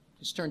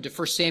Let's turn to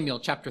 1 Samuel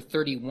chapter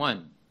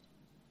 31.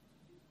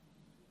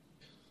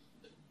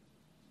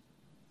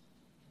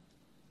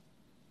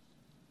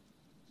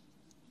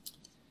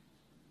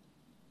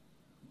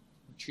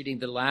 We're treating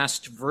the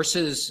last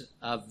verses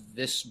of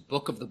this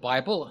book of the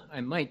Bible.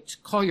 I might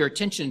call your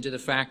attention to the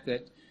fact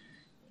that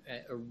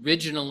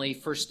originally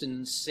 1st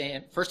and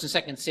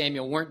 2nd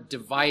Samuel weren't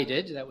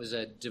divided. That was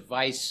a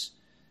device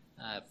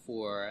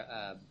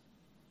to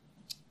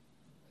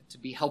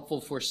be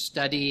helpful for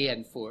study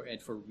and for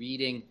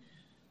reading.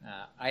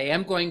 I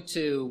am going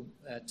to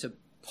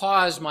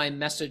pause my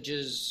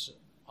messages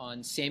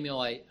on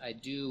Samuel. I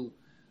do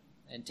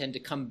intend to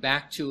come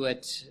back to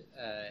it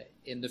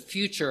in the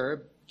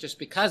future, just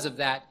because of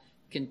that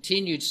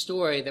continued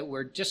story that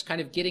we're just kind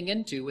of getting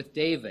into with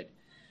David.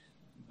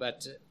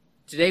 But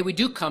today we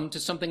do come to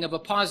something of a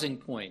pausing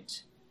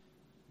point.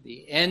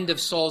 The end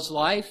of Saul's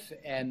life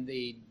and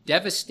the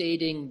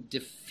devastating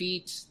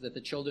defeat that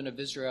the children of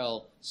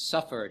Israel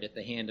suffered at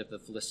the hand of the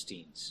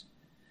Philistines.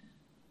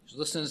 So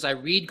listen as I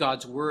read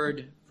God's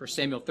word for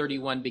Samuel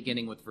 31,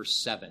 beginning with verse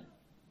 7.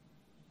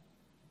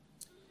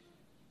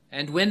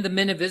 And when the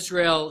men of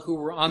Israel who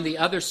were on the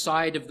other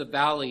side of the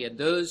valley and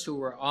those who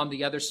were on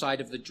the other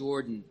side of the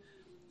Jordan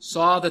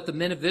saw that the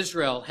men of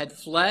Israel had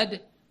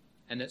fled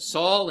and that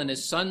Saul and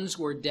his sons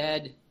were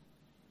dead,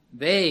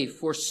 they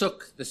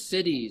forsook the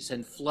cities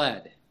and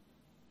fled.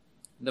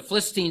 And the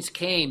Philistines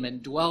came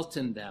and dwelt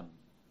in them.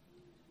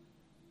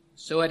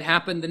 So it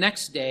happened the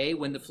next day,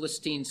 when the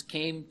Philistines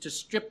came to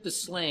strip the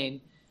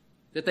slain,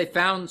 that they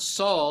found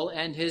Saul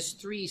and his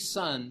 3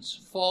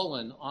 sons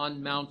fallen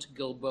on Mount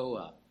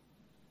Gilboa.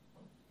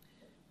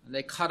 And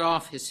they cut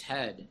off his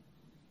head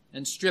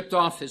and stripped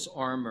off his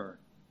armor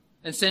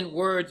and sent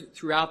word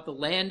throughout the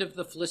land of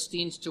the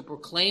Philistines to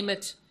proclaim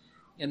it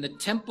in the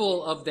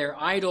temple of their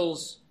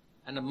idols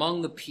and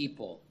among the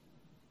people.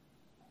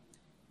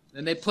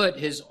 Then they put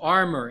his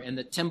armor in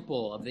the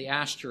temple of the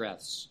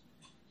Ashtoreths,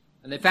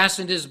 and they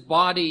fastened his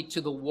body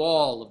to the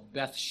wall of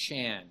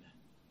Beth-shan.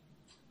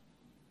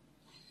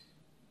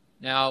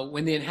 Now,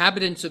 when the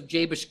inhabitants of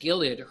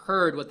Jabesh-Gilead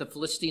heard what the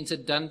Philistines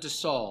had done to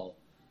Saul,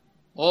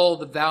 all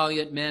the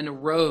valiant men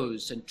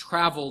arose and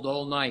traveled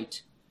all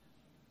night,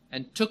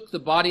 and took the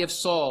body of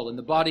Saul and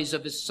the bodies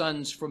of his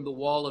sons from the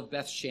wall of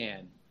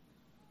Beth-shan.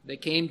 They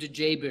came to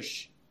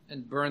Jabesh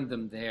and burned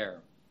them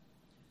there.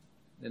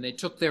 Then they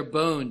took their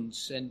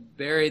bones and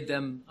buried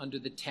them under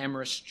the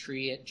tamarisk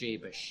tree at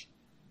Jabesh,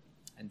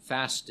 and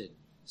fasted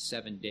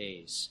 7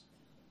 days.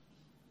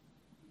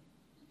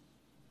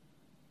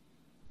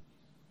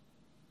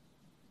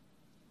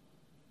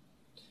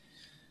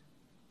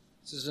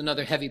 This is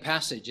another heavy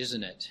passage,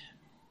 isn't it?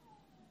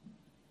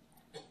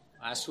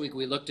 Last week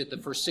we looked at the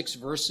first 6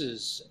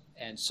 verses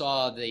and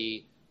saw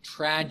the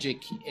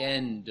tragic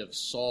end of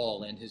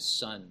Saul and his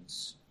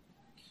sons.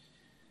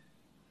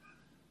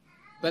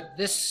 But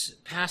this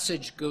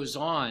passage goes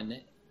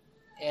on,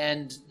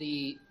 and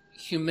the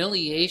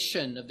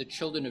humiliation of the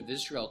children of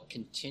Israel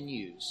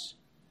continues.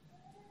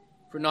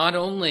 For not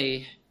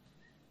only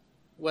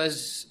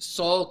was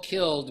Saul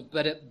killed,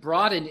 but it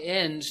brought an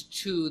end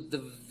to the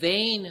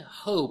vain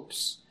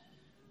hopes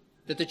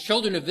that the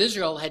children of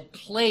Israel had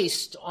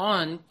placed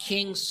on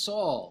King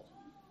Saul,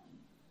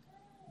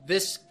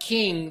 this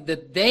king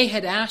that they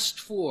had asked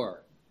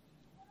for,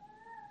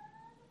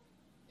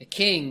 a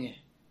king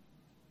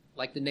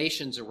like the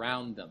nations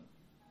around them.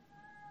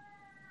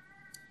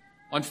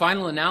 On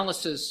final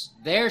analysis,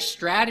 their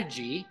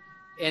strategy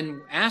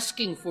in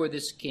asking for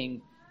this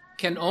king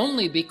can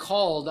only be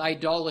called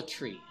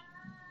idolatry.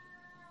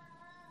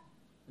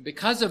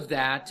 Because of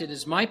that, it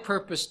is my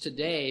purpose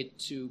today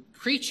to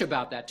preach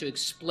about that, to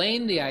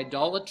explain the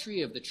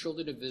idolatry of the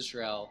children of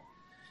Israel,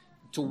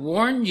 to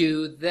warn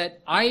you that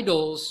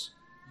idols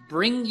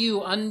bring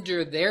you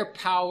under their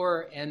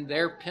power and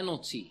their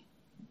penalty.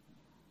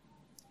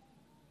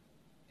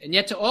 And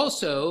yet to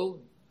also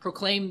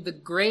proclaim the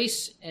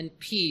grace and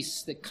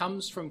peace that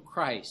comes from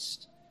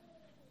Christ.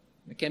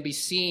 It can be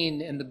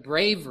seen in the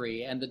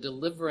bravery and the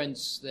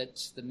deliverance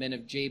that the men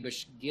of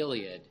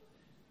Jabesh-Gilead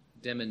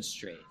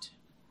demonstrate.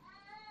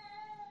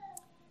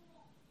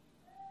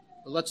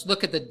 But let's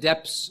look at the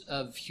depths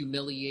of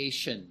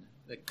humiliation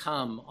that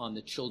come on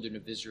the children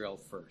of Israel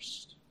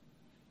first.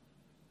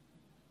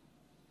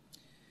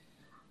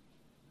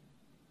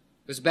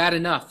 It was bad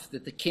enough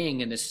that the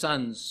king and his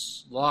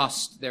sons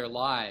lost their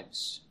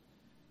lives.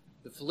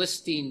 The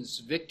Philistines'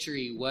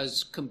 victory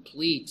was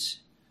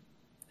complete,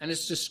 and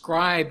it's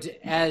described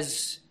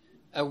as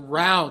a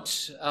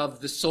rout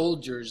of the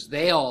soldiers.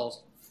 They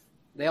all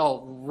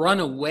run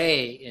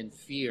away in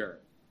fear.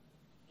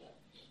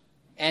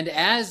 And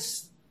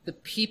as the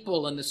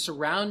people in the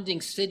surrounding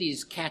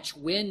cities catch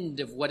wind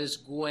of what is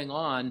going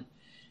on,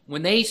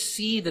 when they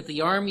see that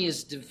the army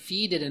is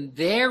defeated and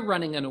they're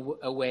running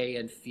away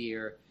in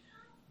fear,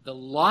 the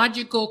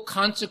logical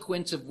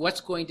consequence of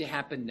what's going to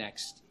happen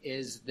next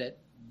is that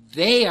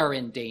they are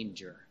in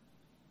danger,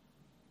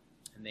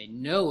 and they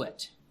know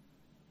it.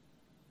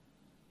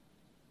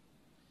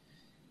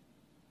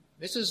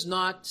 This is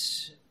not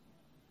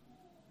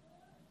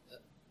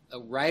a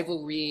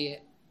rivalry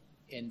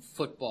in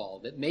football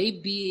that may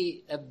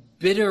be a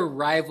bitter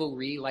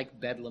rivalry like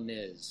Bedlam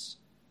is.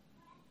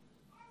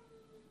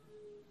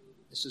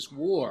 This is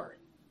war.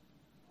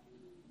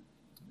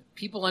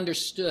 People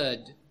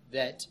understood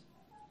that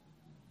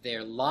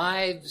their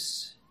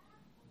lives,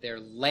 their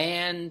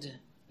land,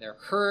 their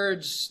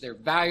herds, their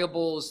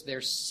valuables,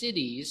 their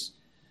cities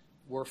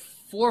were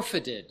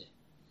forfeited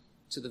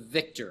to the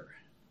victor,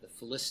 the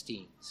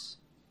Philistines.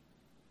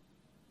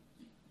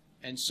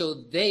 And so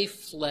they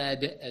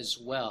fled as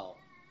well.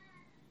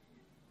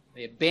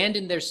 They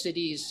abandoned their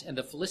cities, and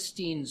the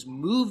Philistines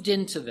moved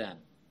into them.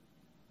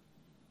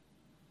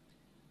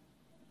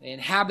 They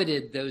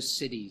inhabited those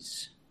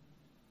cities,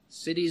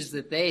 cities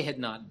that they had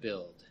not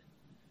built,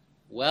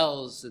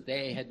 wells that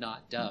they had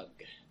not dug,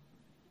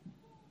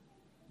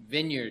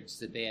 vineyards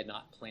that they had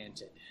not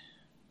planted.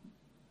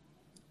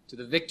 To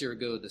the victor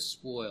go the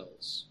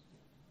spoils.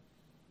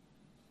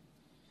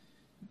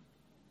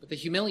 But the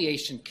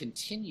humiliation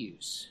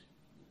continues.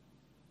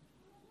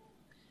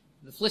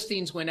 The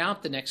Philistines went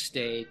out the next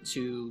day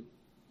to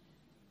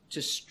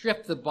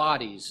strip the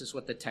bodies, is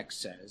what the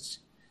text says.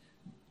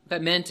 What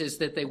that meant is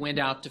that they went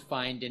out to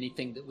find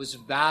anything that was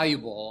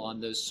valuable on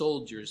those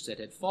soldiers that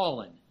had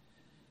fallen.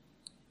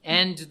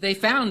 And they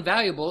found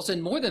valuables,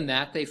 and more than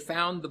that, they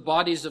found the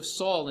bodies of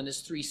Saul and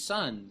his 3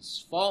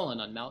 sons fallen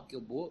on Mount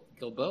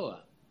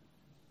Gilboa.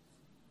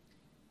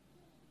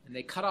 And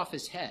they cut off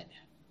his head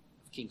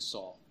of King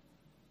Saul.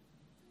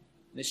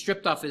 And they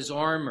stripped off his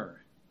armor.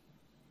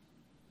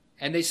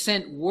 And they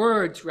sent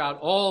word throughout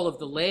all of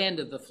the land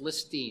of the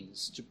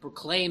Philistines to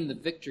proclaim the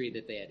victory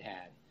that they had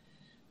had,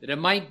 that it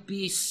might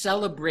be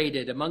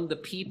celebrated among the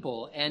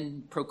people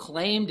and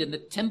proclaimed in the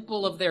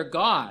temple of their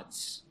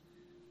gods.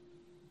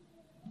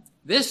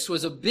 This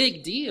was a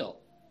big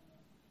deal.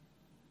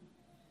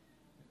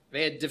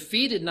 They had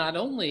defeated not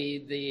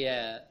only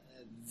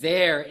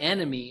their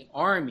enemy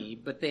army,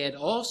 but they had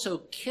also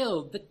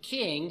killed the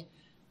king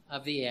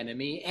of the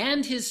enemy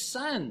and his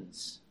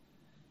sons.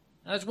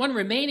 Now, there's one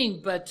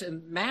remaining, but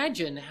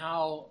imagine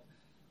how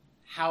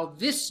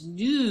this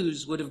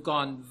news would have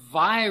gone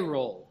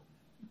viral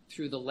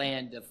through the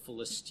land of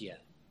Philistia.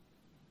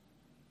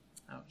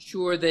 Now,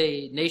 sure,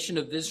 the nation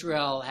of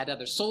Israel had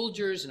other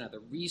soldiers and other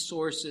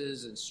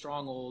resources and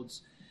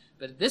strongholds,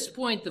 but at this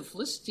point, the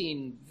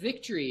Philistine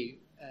victory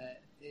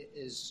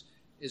is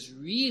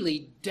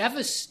really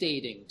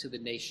devastating to the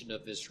nation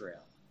of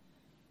Israel,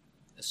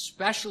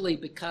 especially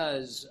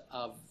because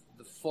of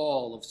the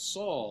fall of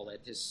Saul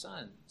and his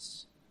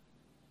sons.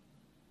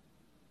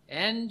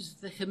 And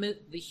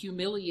the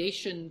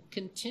humiliation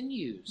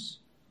continues.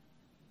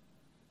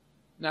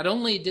 Not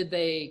only did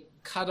they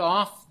cut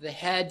off the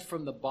head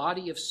from the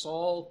body of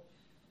Saul,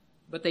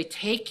 but they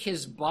take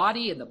his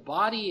body and the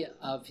body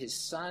of his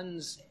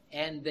sons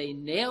and they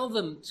nail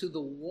them to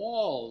the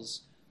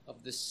walls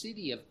of the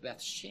city of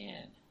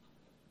Bethshan.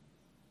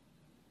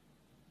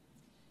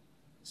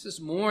 This is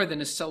more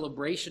than a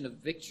celebration of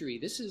victory.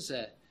 This is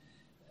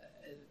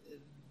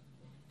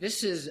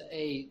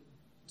a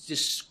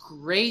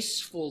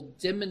disgraceful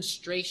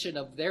demonstration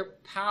of their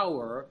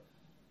power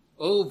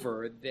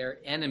over their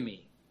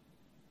enemy.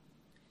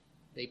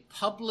 They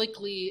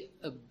publicly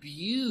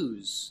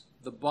abuse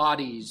the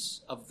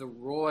bodies of the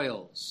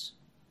royals.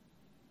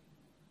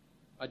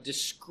 A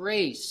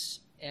disgrace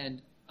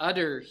and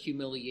utter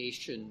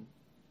humiliation,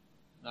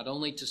 not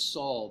only to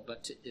Saul,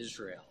 but to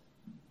Israel.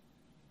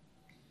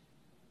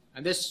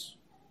 And this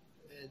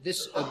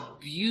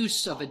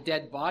abuse of a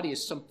dead body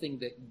is something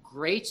that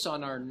grates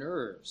on our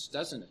nerves,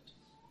 doesn't it?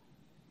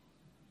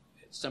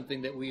 It's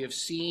something that we have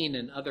seen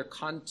in other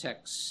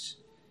contexts.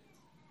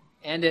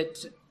 And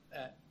it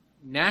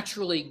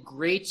naturally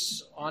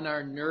grates on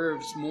our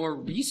nerves more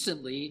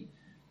recently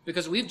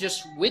because we've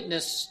just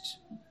witnessed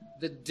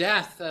the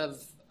death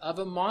of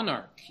a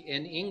monarch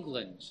in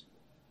England.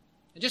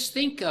 And just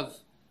think of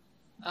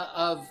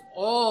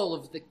all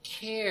of the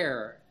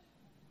care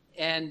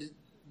and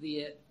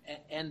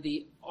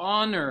the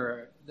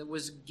honor that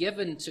was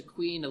given to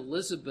Queen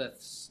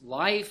Elizabeth's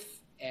life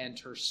and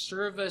her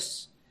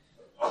service,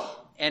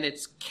 and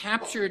it's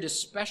captured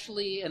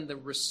especially in the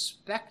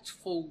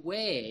respectful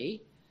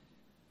way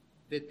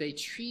that they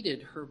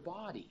treated her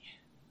body.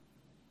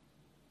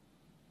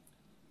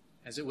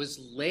 As it was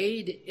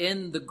laid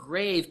in the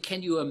grave,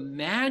 can you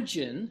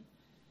imagine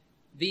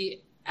the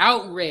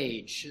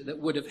outrage that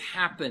would have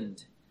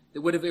happened,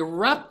 that would have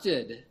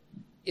erupted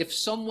if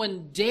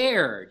someone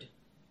dared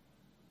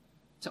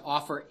to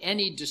offer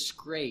any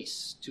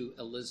disgrace to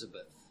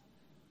Elizabeth,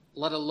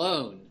 let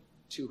alone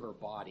to her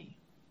body?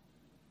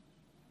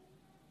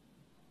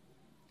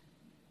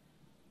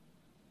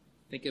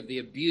 Think of the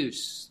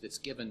abuse that's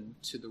given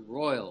to the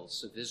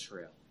royals of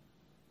Israel.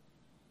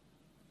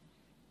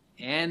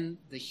 And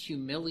the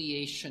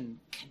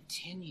humiliation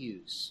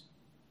continues.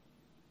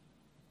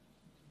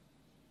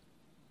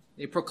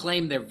 They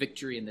proclaim their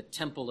victory in the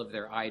temple of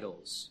their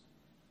idols.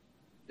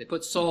 They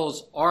put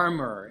Saul's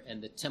armor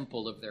in the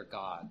temple of their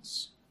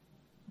gods.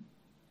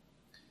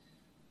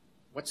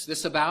 What's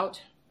this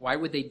about? Why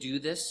would they do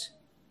this?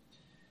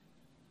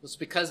 It's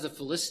because the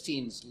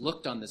Philistines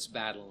looked on this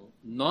battle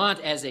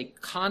not as a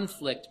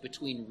conflict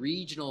between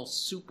regional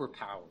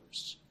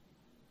superpowers.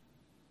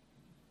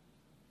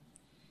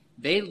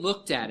 They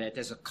looked at it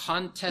as a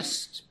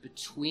contest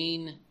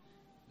between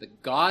the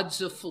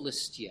gods of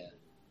Philistia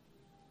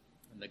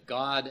and the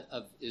God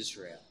of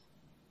Israel.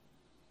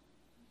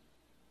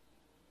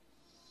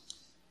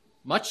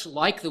 Much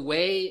like the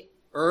way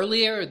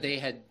earlier they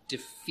had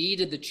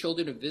defeated the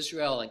children of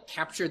Israel and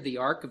captured the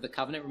Ark of the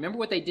Covenant. Remember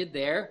what they did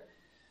there?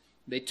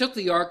 They took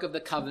the Ark of the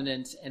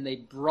Covenant and they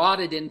brought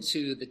it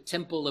into the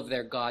temple of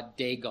their god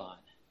Dagon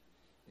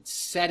and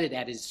set it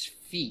at his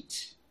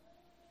feet.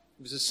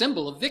 It was a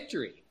symbol of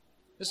victory.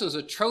 This was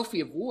a trophy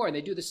of war, and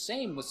they do the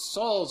same with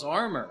Saul's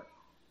armor.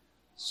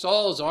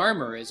 Saul's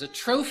armor is a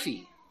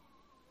trophy,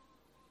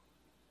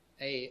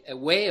 a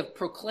way of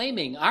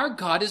proclaiming, our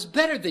God is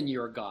better than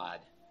your God.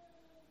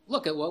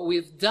 Look at what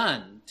we've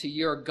done to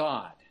your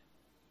God.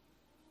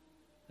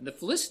 And the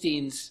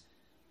Philistines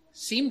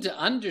seem to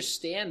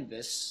understand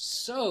this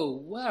so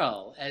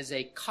well as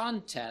a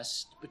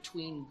contest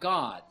between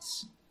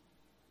gods.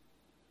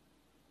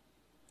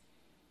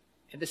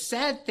 And the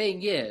sad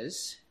thing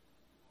is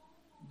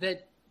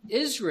that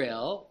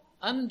Israel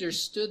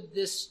understood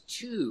this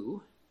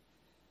too.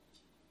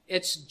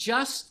 It's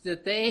just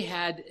that they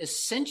had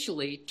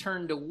essentially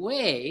turned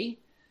away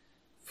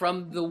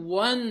from the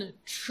one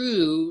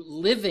true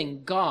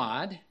living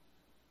God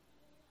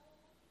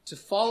to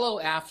follow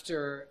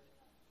after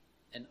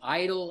an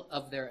idol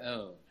of their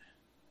own,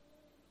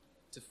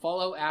 to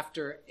follow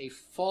after a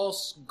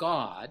false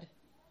god.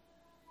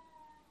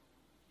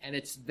 And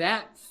it's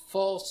that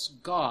false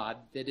god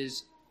that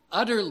is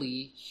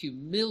utterly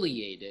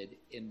humiliated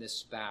in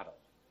this battle.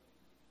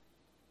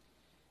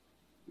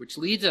 Which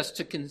leads us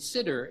to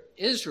consider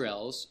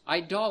Israel's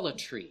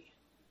idolatry.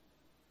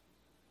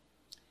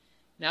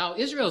 Now,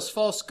 Israel's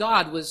false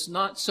god was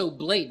not so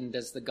blatant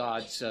as the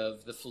gods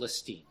of the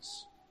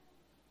Philistines.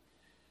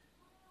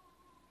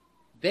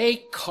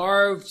 They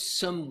carved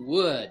some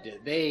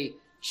wood. They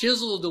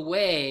chiseled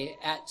away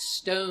at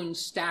stone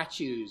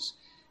statues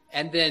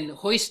and then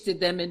hoisted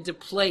them into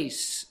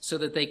place so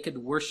that they could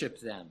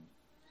worship them.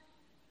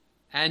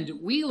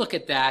 And we look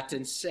at that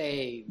and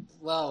say,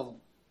 well,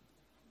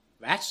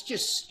 that's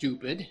just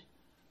stupid.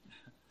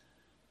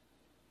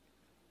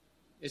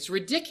 It's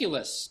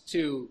ridiculous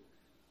to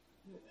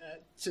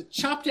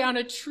chop down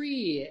a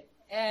tree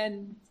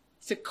and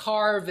to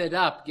carve it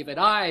up, give it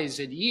eyes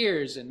and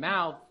ears and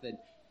mouth and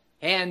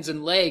hands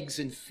and legs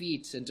and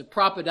feet, and to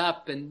prop it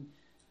up and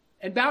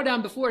bow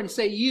down before it and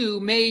say, you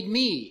made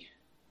me.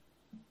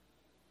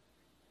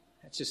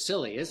 That's just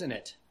silly, isn't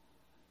it?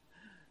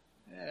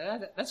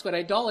 That's what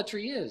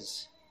idolatry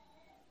is.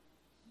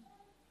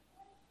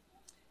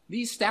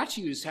 These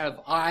statues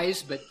have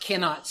eyes but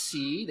cannot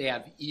see. They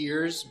have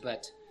ears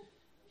but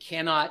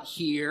cannot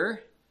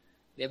hear.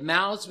 They have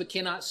mouths but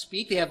cannot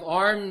speak. They have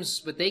arms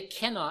but they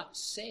cannot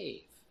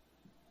save.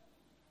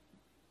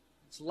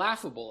 It's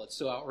laughable. It's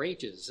so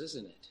outrageous,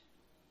 isn't it?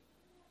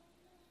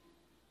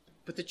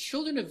 But the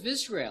children of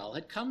Israel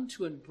had come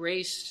to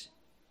embrace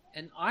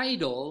an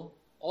idol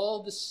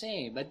all the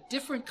same, a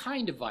different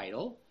kind of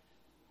idol,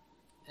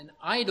 an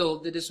idol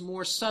that is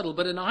more subtle,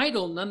 but an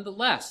idol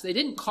nonetheless. They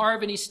didn't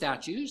carve any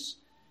statues.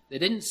 They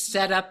didn't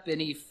set up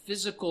any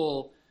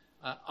physical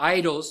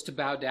idols to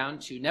bow down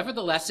to.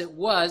 Nevertheless, it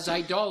was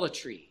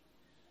idolatry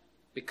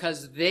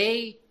because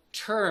they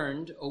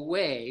turned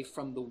away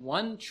from the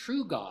one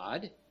true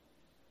God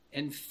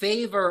in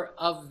favor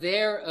of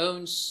their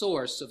own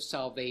source of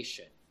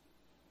salvation.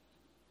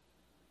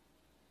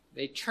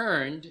 They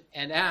turned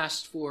and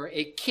asked for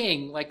a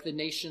king like the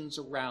nations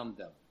around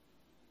them.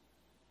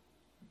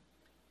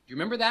 Do you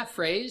remember that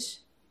phrase?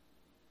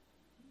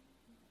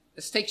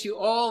 This takes you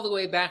all the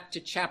way back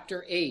to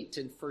chapter 8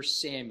 in 1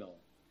 Samuel.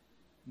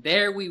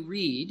 There we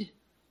read,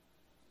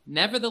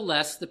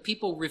 nevertheless, the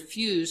people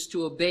refused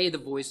to obey the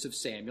voice of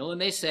Samuel,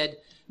 and they said,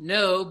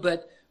 no,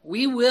 but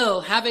we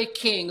will have a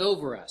king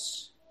over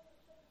us,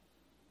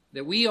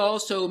 that we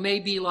also may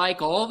be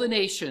like all the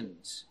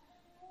nations,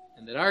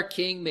 and that our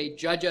king may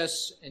judge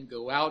us and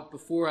go out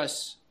before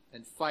us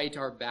and fight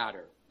our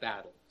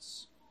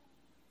battles.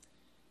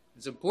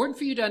 It's important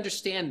for you to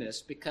understand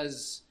this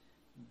because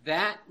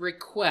that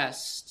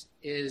request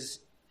is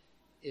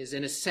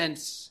in a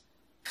sense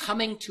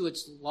coming to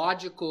its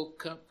logical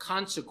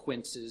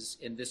consequences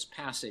in this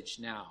passage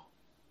now.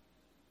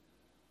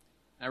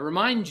 I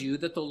remind you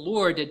that the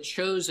Lord had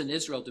chosen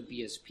Israel to be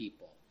his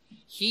people.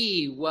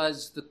 He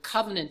was the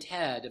covenant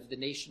head of the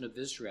nation of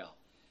Israel.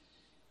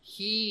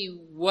 He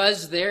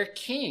was their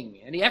king,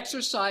 and he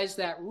exercised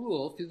that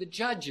rule through the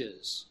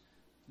judges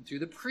and through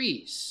the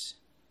priests.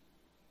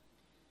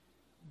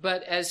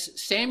 But as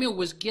Samuel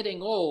was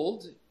getting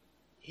old,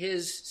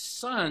 his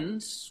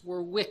sons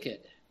were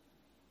wicked.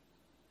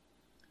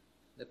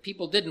 The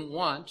people didn't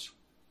want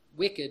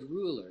wicked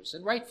rulers,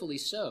 and rightfully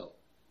so.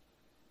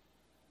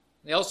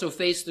 They also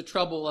faced the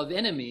trouble of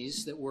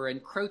enemies that were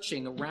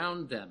encroaching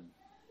around them.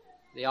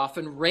 They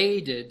often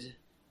raided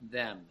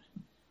them,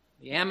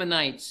 the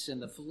Ammonites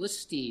and the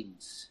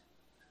Philistines.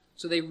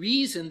 So they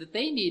reasoned that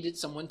they needed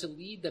someone to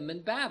lead them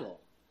in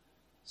battle,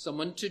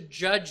 someone to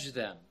judge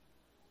them.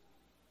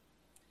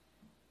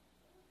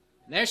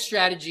 And their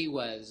strategy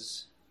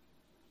was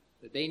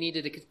that they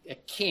needed a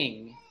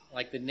king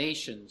like the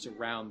nations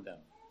around them.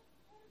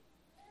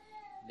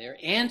 Their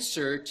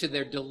answer to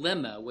their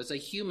dilemma was a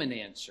human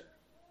answer.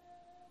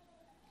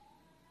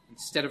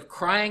 Instead of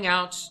crying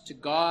out to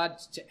God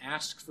to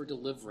ask for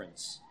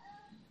deliverance,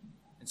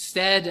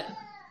 instead,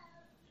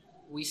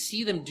 we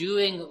see them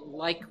doing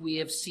like we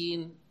have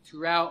seen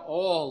throughout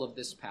all of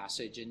this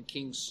passage in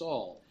King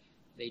Saul.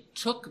 They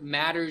took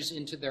matters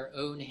into their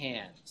own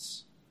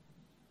hands,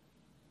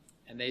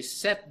 and they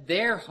set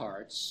their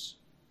hearts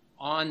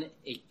on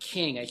a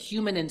king, a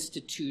human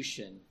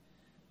institution,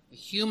 a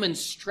human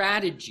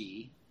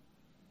strategy,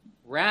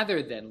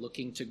 rather than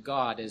looking to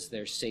God as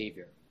their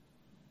Savior.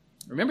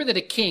 Remember that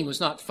a king was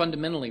not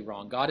fundamentally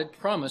wrong. God had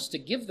promised to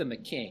give them a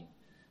king,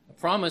 a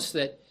promise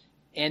that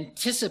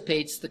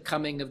anticipates the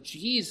coming of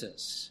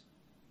Jesus.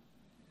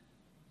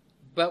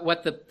 But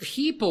what the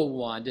people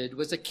wanted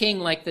was a king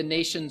like the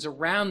nations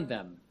around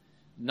them,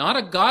 not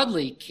a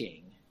godly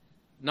king,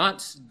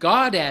 not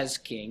God as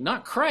king,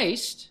 not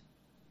Christ,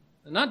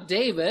 not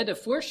David, a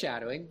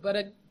foreshadowing, but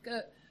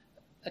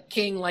a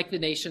king like the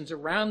nations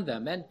around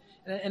them.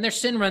 And their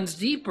sin runs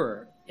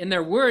deeper. In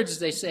their words,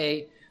 they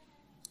say,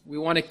 we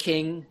want a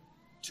king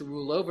to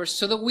rule over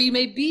so that we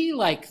may be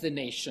like the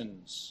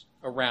nations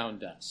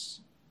around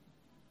us.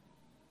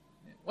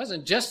 It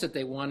wasn't just that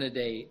they wanted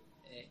a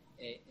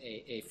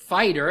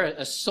fighter,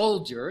 a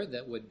soldier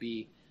that would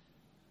be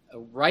a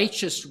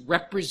righteous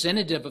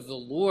representative of the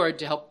Lord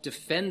to help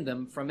defend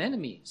them from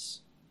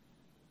enemies.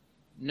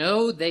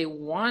 No, they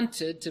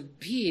wanted to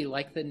be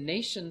like the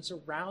nations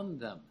around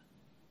them.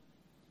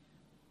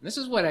 And this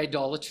is what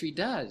idolatry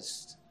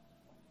does.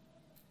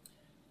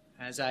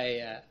 As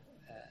I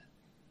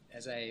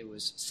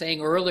was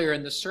saying earlier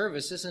in the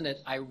service, isn't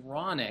it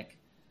ironic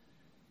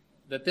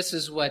that this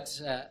is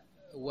what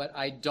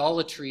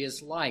idolatry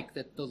is like,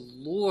 that the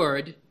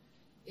Lord,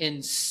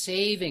 in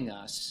saving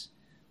us,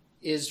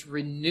 is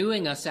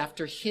renewing us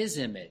after his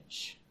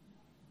image.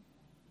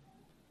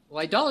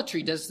 Well,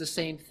 idolatry does the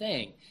same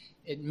thing.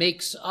 It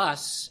makes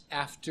us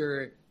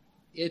after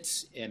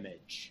its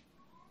image,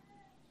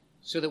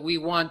 so that we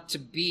want to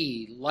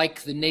be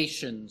like the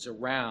nations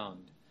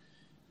around,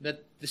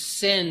 that the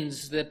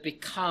sins that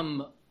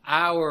become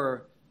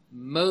our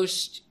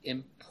most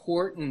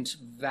important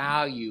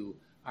value,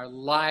 our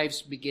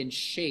lives begin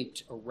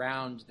shaped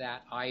around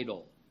that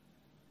idol.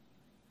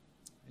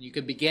 And you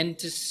can begin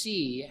to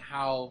see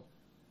how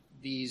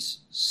these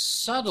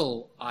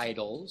subtle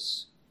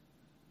idols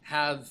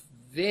have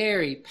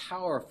very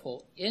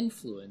powerful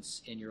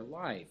influence in your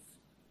life.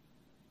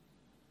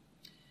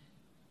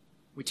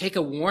 We take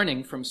a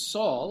warning from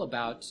Saul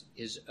about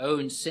his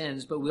own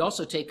sins, but we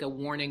also take a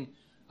warning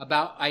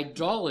about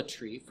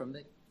idolatry from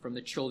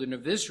the children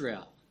of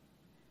Israel.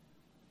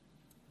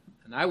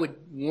 And I would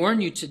warn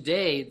you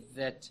today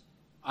that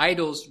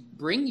idols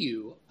bring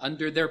you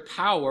under their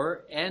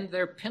power and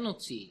their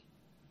penalty.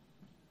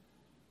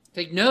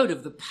 Take note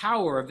of the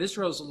power of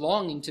Israel's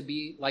longing to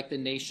be like the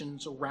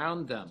nations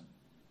around them.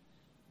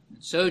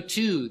 And so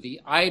too, the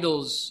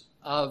idols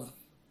of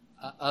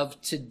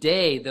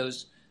today,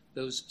 those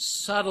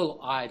subtle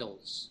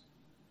idols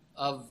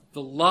of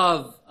the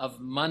love of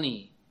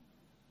money,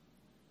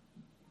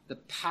 the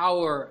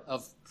power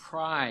of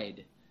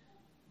pride,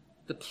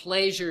 the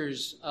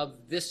pleasures of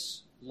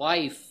this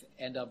life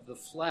and of the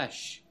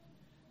flesh.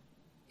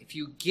 If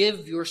you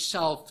give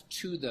yourself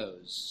to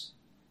those,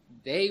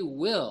 they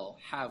will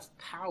have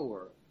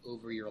power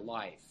over your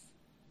life,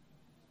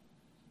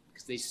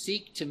 because they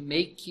seek to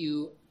make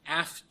you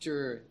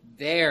after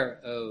their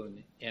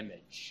own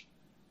image,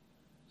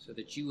 so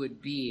that you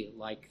would be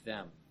like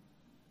them.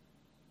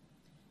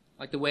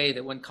 Like the way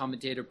that one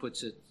commentator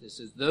puts it, this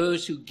is,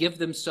 those who give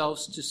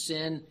themselves to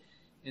sin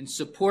in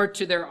support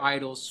to their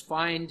idols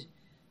find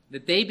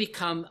that they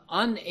become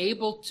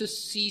unable to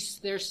cease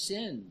their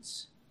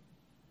sins,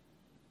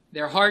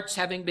 their hearts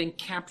having been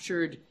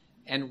captured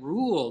and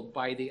ruled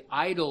by the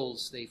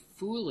idols they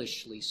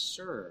foolishly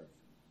serve.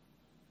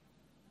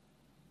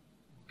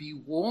 Be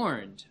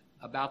warned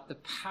about the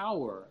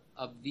power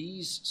of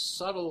these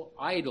subtle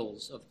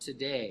idols of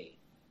today.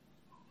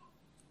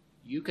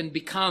 You can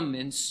become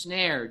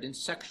ensnared in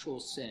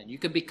sexual sin. You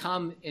can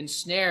become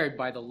ensnared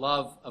by the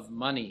love of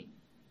money,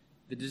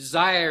 the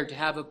desire to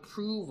have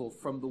approval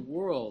from the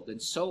world,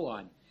 and so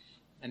on.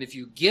 And if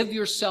you give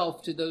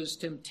yourself to those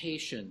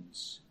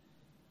temptations,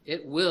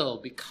 it will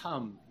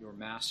become your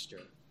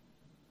master.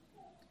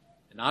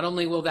 And not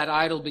only will that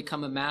idol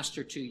become a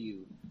master to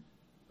you,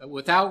 but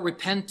without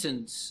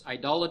repentance,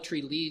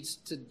 idolatry leads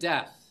to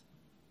death,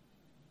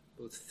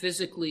 both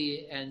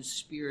physically and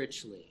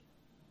spiritually.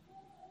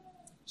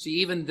 See,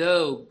 even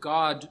though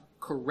God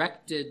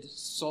corrected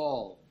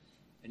Saul,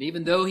 and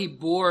even though he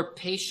bore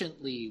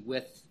patiently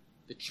with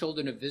the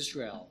children of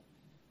Israel,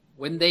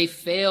 when they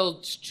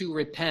failed to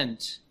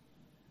repent,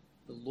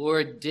 the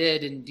Lord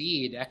did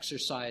indeed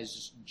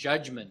exercise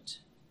judgment,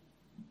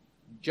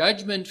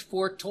 judgment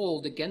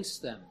foretold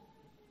against them.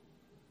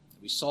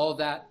 We saw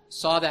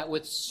that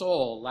with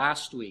Saul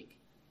last week.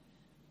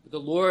 But the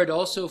Lord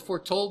also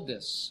foretold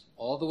this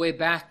all the way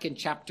back in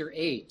chapter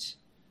 8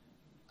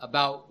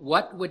 about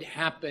what would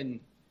happen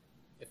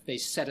if they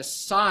set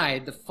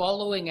aside the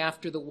following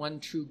after the one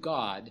true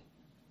God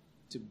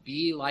to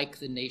be like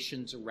the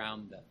nations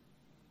around them.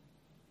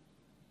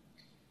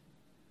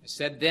 I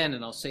said then,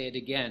 and I'll say it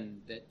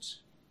again, that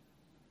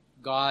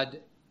God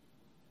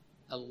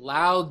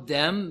allowed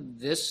them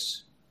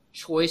this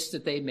choice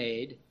that they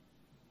made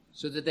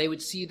so that they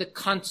would see the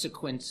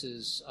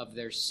consequences of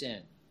their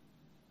sin.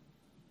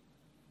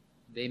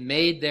 They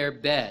made their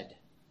bed,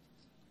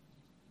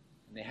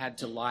 and they had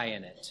to lie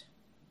in it.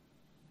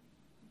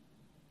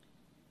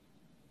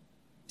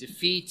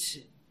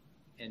 Defeat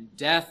and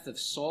death of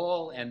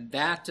Saul and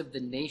that of the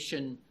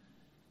nation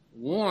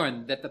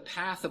warn that the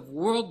path of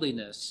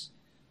worldliness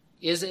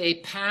is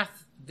a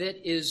path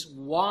that is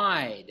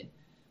wide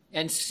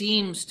and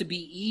seems to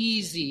be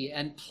easy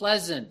and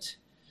pleasant,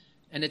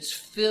 and it's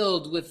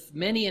filled with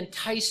many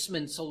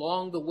enticements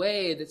along the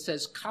way that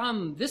says,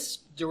 come this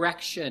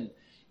direction,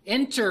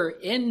 enter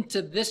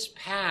into this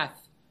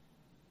path.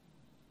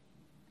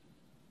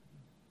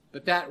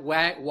 But that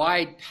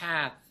wide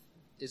path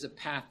is a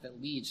path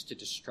that leads to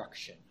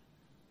destruction.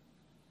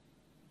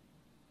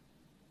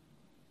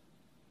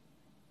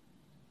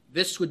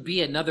 This would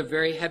be another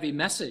very heavy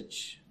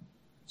message,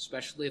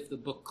 especially if the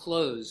book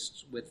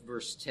closed with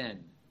verse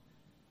 10.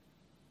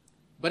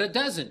 But it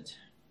doesn't.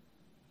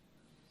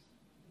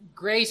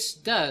 Grace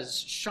does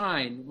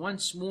shine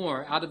once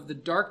more out of the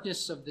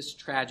darkness of this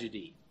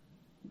tragedy.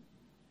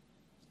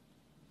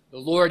 The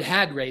Lord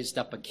had raised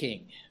up a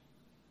king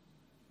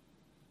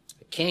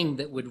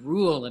that would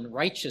rule in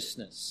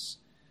righteousness.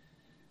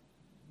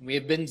 We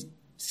have been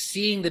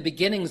seeing the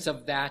beginnings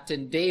of that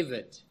in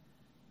David.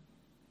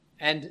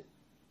 And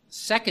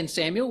 2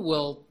 Samuel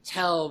will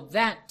tell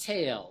that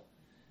tale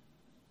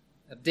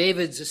of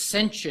David's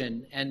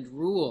ascension and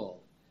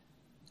rule.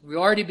 We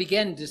already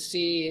begin to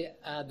see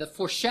the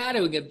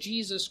foreshadowing of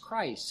Jesus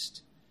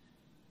Christ.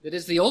 That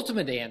is the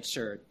ultimate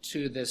answer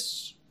to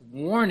this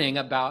warning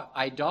about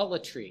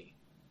idolatry.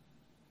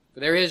 For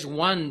there is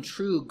one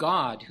true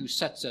God who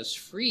sets us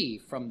free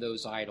from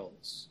those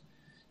idols,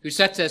 who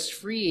sets us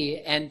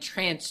free and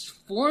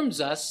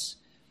transforms us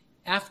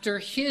after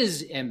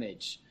his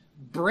image,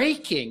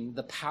 breaking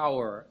the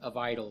power of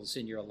idols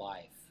in your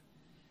life,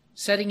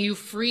 setting you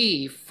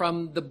free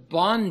from the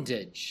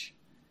bondage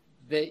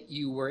that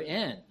you were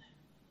in.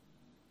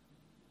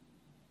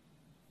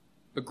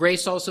 But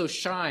grace also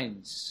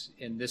shines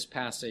in this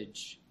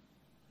passage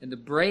in the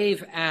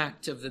brave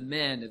act of the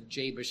men of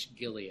Jabesh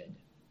Gilead.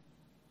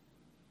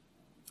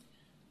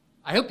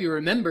 I hope you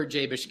remember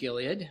Jabesh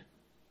Gilead.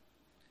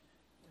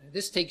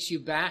 This takes you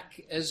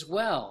back as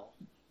well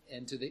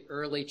into the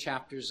early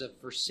chapters of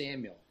 1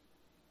 Samuel.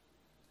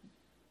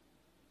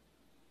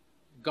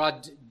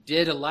 God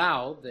did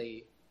allow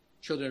the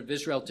children of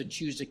Israel to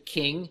choose a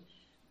king,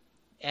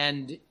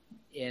 and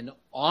in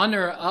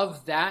honor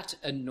of that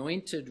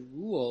anointed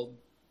rule,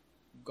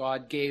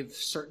 God gave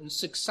certain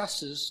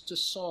successes to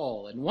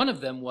Saul. And one of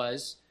them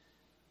was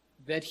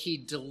that he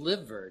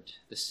delivered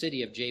the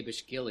city of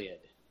Jabesh Gilead.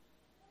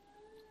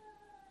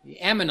 The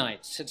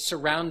Ammonites had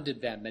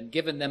surrounded them and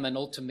given them an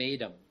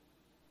ultimatum.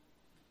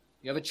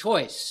 You have a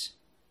choice.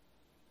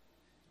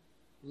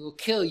 We will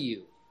kill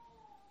you.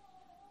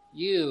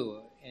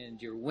 You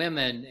and your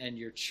women and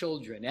your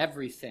children,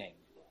 everything.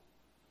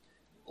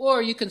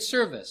 Or you can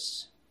serve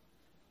us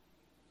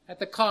at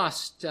the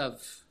cost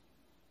of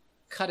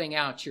cutting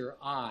out your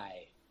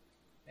eye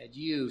and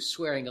you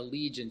swearing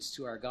allegiance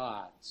to our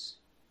gods.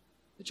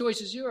 The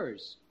choice is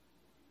yours.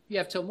 You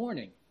have till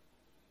morning.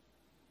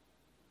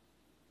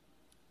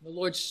 The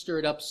Lord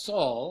stirred up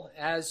Saul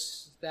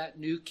as that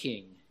new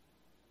king.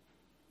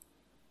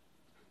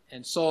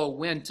 And Saul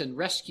went and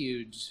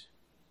rescued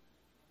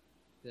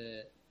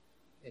the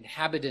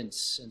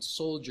inhabitants and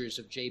soldiers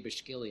of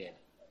Jabesh Gilead.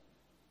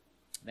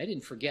 They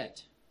didn't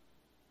forget.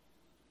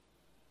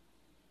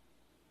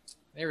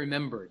 They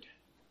remembered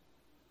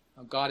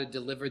how God had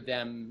delivered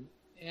them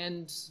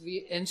and the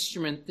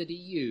instrument that he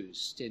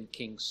used in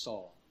King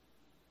Saul.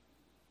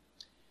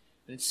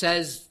 And it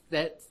says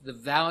that the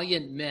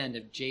valiant men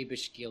of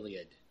Jabesh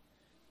Gilead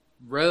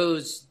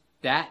rose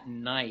that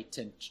night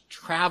and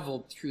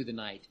traveled through the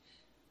night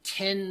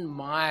 10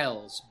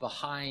 miles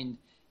behind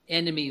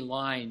enemy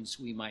lines,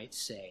 we might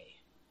say,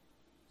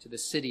 to the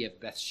city of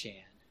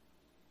Bethshan.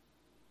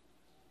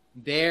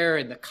 There,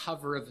 in the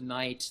cover of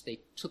night, they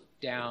took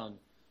down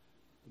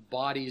the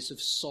bodies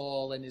of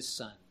Saul and his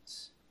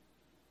sons.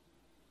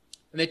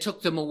 And they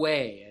took them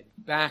away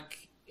and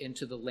back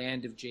into the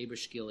land of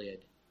Jabesh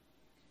Gilead.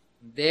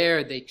 And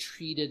there they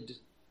treated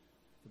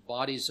the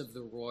bodies of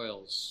the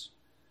royals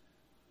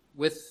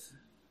with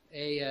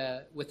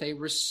a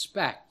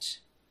respect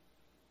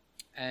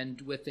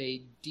and with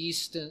a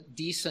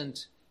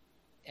decent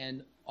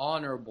and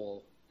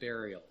honorable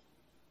burial.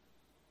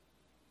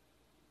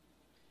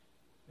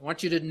 I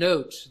want you to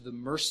note the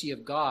mercy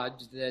of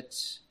God that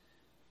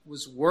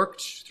was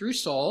worked through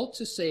Saul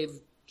to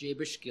save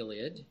Jabesh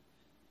Gilead,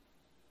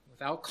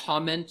 without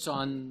comment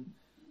on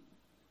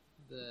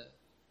the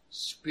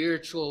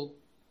spiritual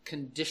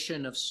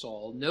condition of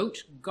Saul.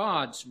 Note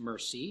God's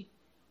mercy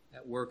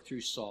at work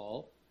through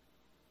Saul.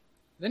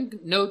 Then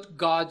note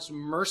God's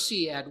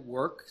mercy at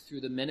work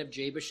through the men of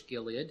Jabesh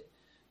Gilead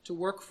to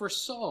work for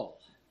Saul,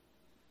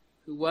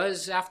 who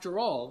was, after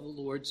all,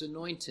 the Lord's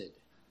anointed,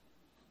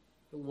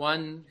 the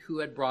one who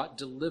had brought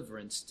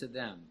deliverance to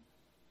them.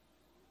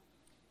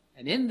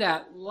 And in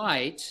that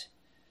light,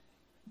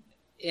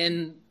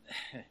 in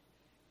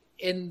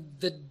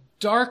the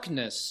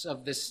darkness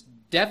of this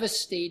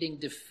devastating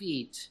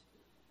defeat,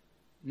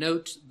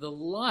 note the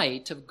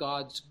light of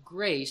God's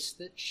grace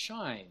that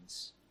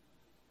shines.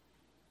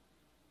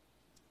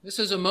 This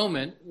is a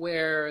moment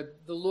where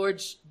the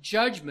Lord's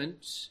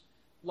judgment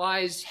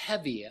lies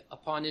heavy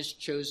upon his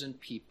chosen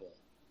people.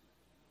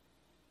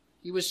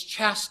 He was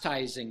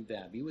chastising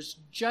them. He was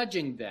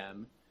judging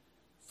them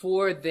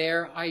for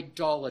their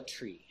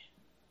idolatry,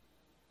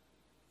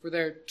 for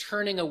their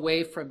turning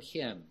away from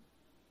him.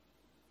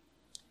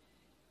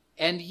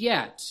 And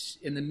yet,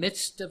 in the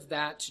midst of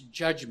that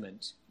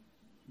judgment,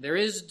 there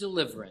is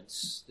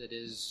deliverance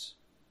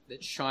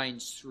that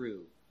shines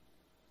through.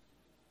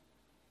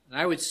 And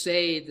I would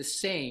say the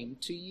same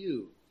to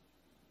you,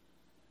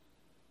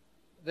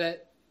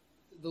 that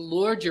the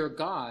Lord your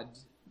God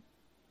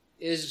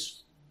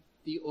is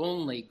the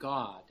only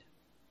God.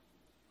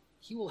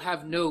 He will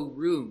have no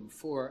room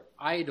for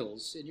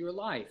idols in your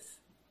life.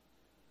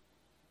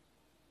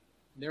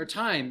 There are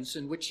times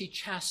in which he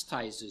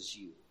chastises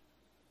you.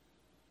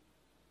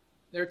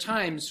 There are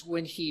times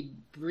when he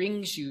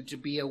brings you to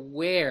be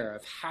aware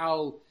of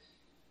how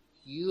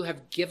you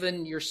have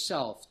given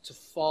yourself to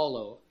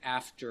follow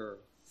after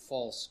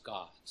false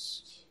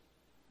gods.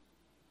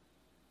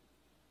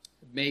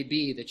 It may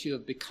be that you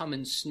have become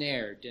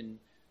ensnared in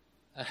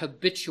a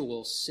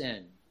habitual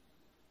sin.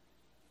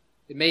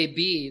 It may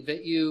be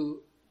that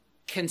you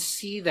can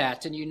see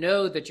that and you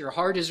know that your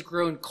heart has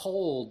grown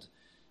cold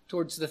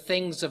towards the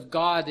things of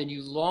God and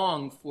you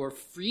long for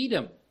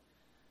freedom,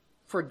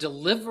 for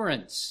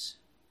deliverance.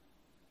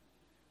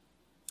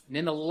 And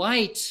in the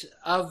light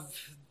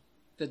of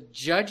the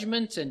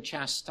judgment and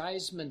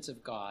chastisement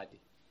of God,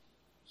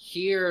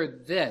 hear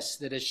this,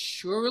 that as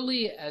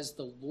surely as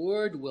the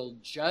Lord will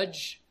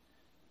judge,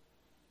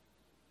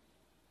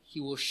 he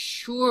will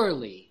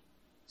surely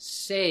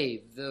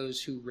save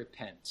those who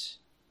repent.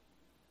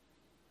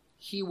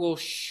 He will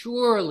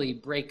surely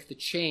break the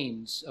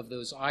chains of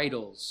those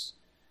idols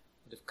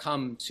that have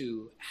come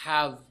to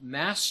have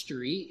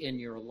mastery in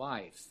your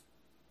life.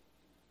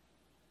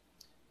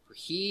 For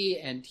he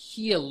and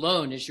he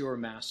alone is your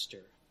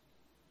master.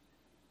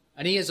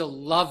 And he is a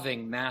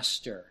loving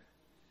master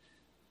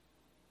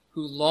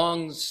who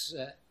longs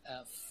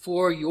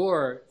for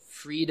your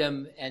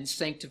freedom and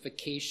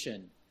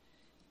sanctification.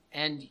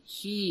 And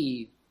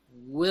he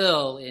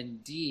will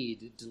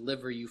indeed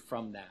deliver you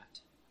from that.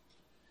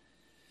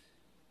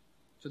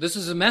 So this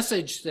is a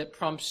message that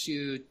prompts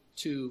you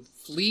to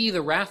flee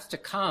the wrath to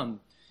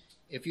come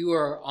if you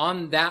are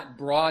on that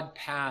broad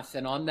path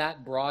and on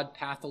that broad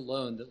path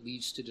alone that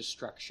leads to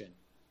destruction.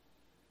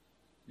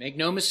 Make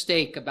no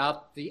mistake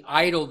about the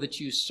idol that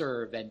you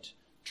serve and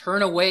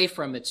turn away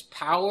from its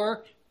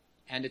power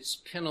and its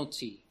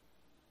penalty.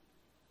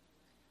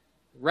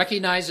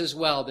 Recognize as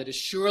well that as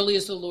surely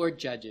as the Lord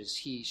judges,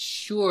 he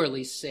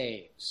surely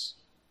saves.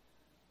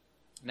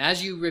 And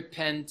as you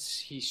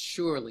repent, he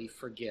surely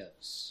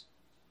forgives.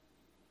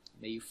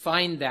 May you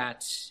find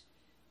that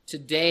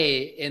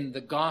today in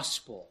the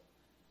gospel,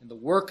 in the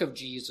work of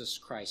Jesus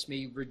Christ. May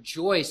you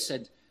rejoice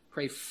and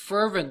pray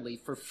fervently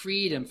for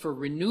freedom, for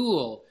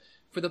renewal,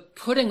 for the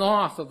putting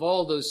off of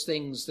all those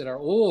things that are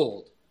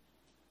old,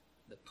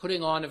 the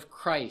putting on of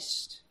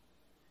Christ,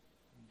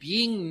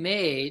 being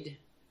made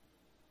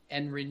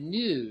and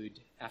renewed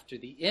after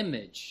the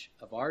image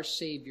of our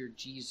Savior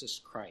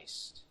Jesus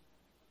Christ.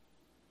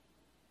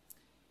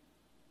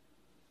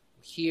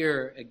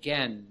 Here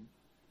again,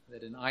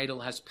 that an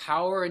idol has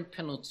power and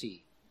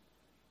penalty,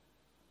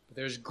 but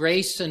there's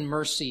grace and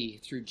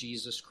mercy through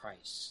Jesus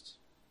Christ.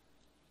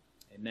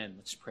 Amen.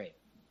 Let's pray.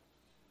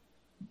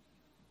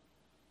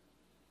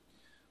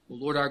 Well,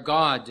 Lord our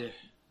God,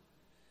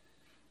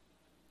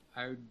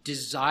 our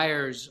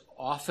desires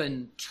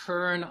often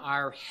turn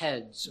our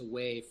heads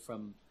away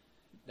from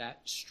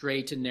that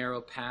straight and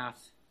narrow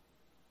path.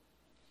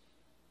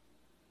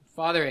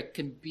 Father, it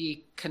can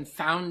be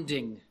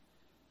confounding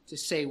to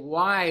say,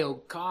 why,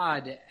 oh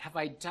God, have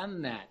I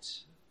done that?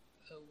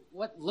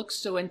 What looks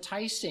so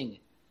enticing?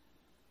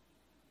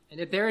 And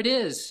yet there it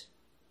is.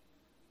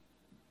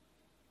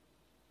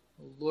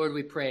 Oh Lord,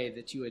 we pray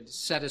that you would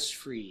set us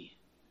free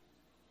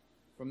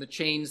from the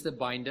chains that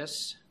bind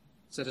us,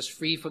 set us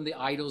free from the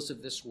idols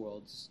of this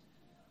world.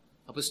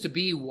 Help us to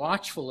be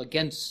watchful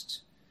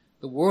against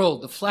the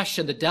world, the flesh,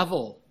 and the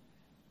devil.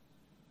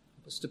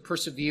 Help us to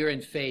persevere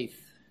in faith.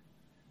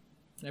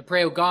 And I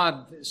pray, oh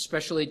God,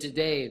 especially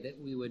today, that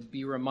we would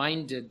be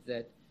reminded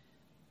that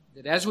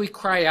that as we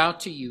cry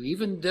out to you,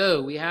 even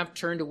though we have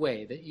turned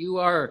away, that you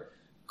are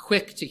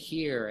quick to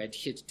hear and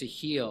to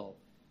heal,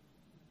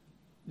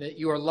 that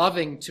you are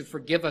loving to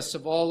forgive us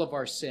of all of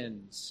our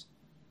sins.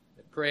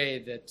 I pray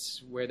that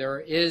where there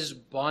is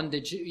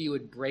bondage, you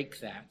would break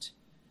that.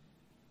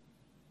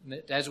 And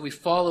that as we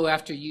follow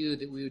after you,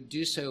 that we would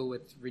do so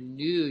with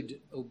renewed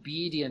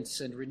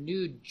obedience and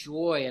renewed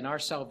joy in our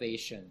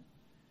salvation.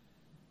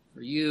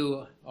 For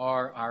you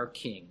are our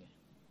King.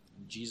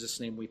 In Jesus'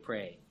 name we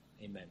pray.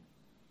 Amen.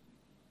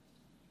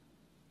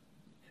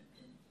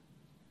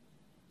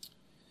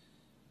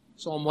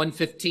 Psalm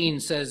 115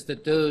 says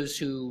that those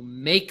who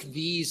make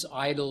these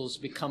idols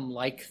become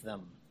like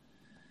them.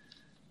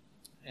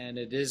 And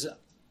it is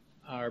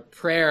our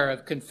prayer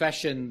of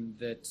confession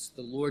that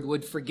the Lord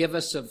would forgive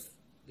us of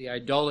the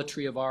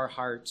idolatry of our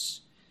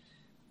hearts,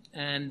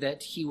 and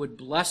that he would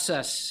bless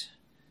us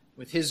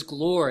with his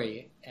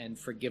glory and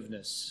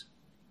forgiveness.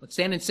 Let's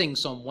stand and sing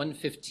Psalm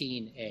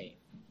 115a.